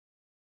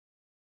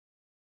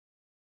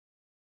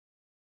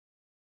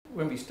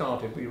When we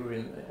started, we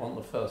were on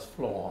the first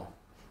floor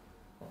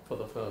for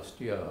the first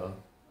year,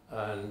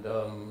 and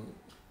the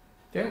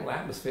general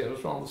atmosphere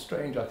was rather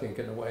strange, I think,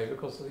 in a way,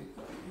 because it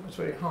was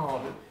very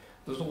hard.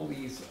 There was all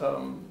these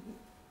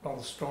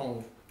rather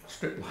strong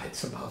strip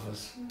lights above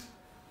us,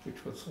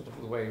 which was sort of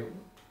the way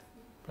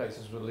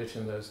places were lit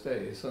in those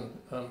days, and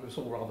it was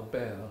all rather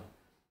bare.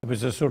 It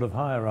was a sort of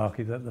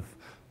hierarchy that the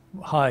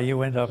higher you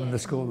went up in the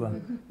school,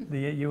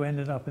 you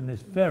ended up in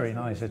this very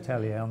nice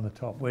atelier on the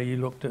top, where you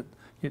looked at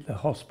the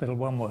hospital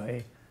one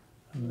way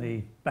and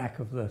the back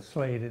of the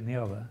Slade in the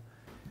other.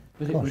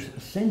 But it was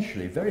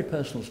essentially very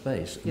personal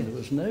space, and there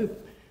was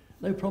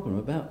no problem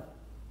about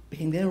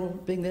being there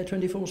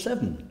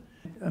 24/7.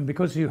 And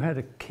because you had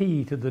a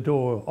key to the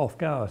door off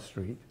Gower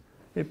Street,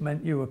 it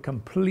meant you were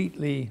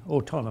completely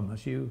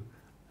autonomous. You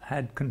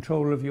had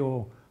control of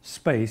your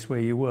space where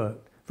you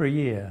worked for a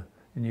year,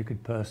 and you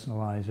could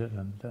personalise it.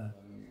 And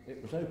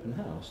it was open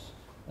house,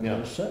 and there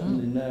was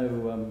certainly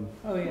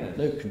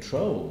no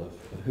control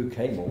of who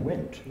came or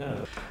went.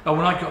 No.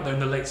 When I got there in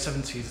the late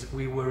 70s,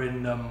 we were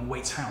in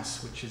Waite's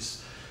house, which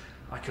is,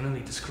 I can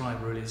only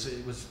describe really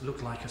as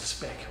looked like a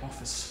spec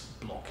office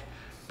block,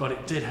 but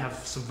it did have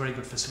some very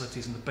good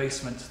facilities in the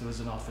basement. There was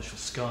an artificial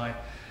sky,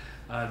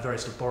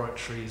 various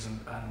laboratories,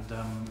 and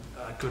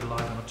a good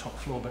light on the top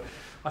floor. But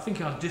I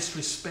think our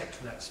disrespect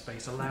for that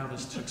space allowed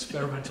us to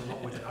experiment a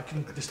lot with it. I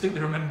can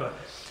distinctly remember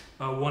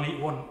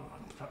one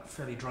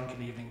fairly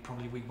drunken evening,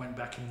 probably, we went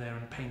back in there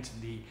and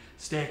painted the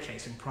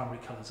staircase in primary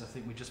colours. I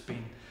think we'd just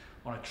been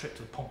on a trip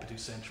to the Pompidou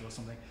Centre or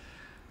something.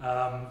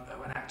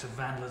 An act of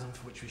vandalism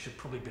for which we should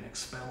probably have been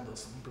expelled or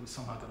something, but we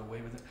somehow got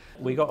away with it.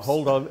 We got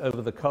hauled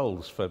over the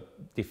coals for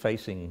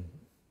defacing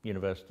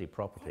university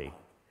property,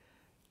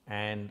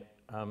 and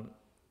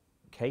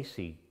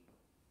Casey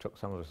took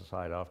some of us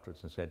aside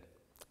afterwards and said,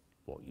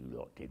 "What you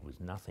lot did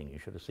was nothing. You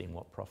should have seen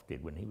what Prof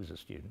did when he was a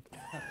student."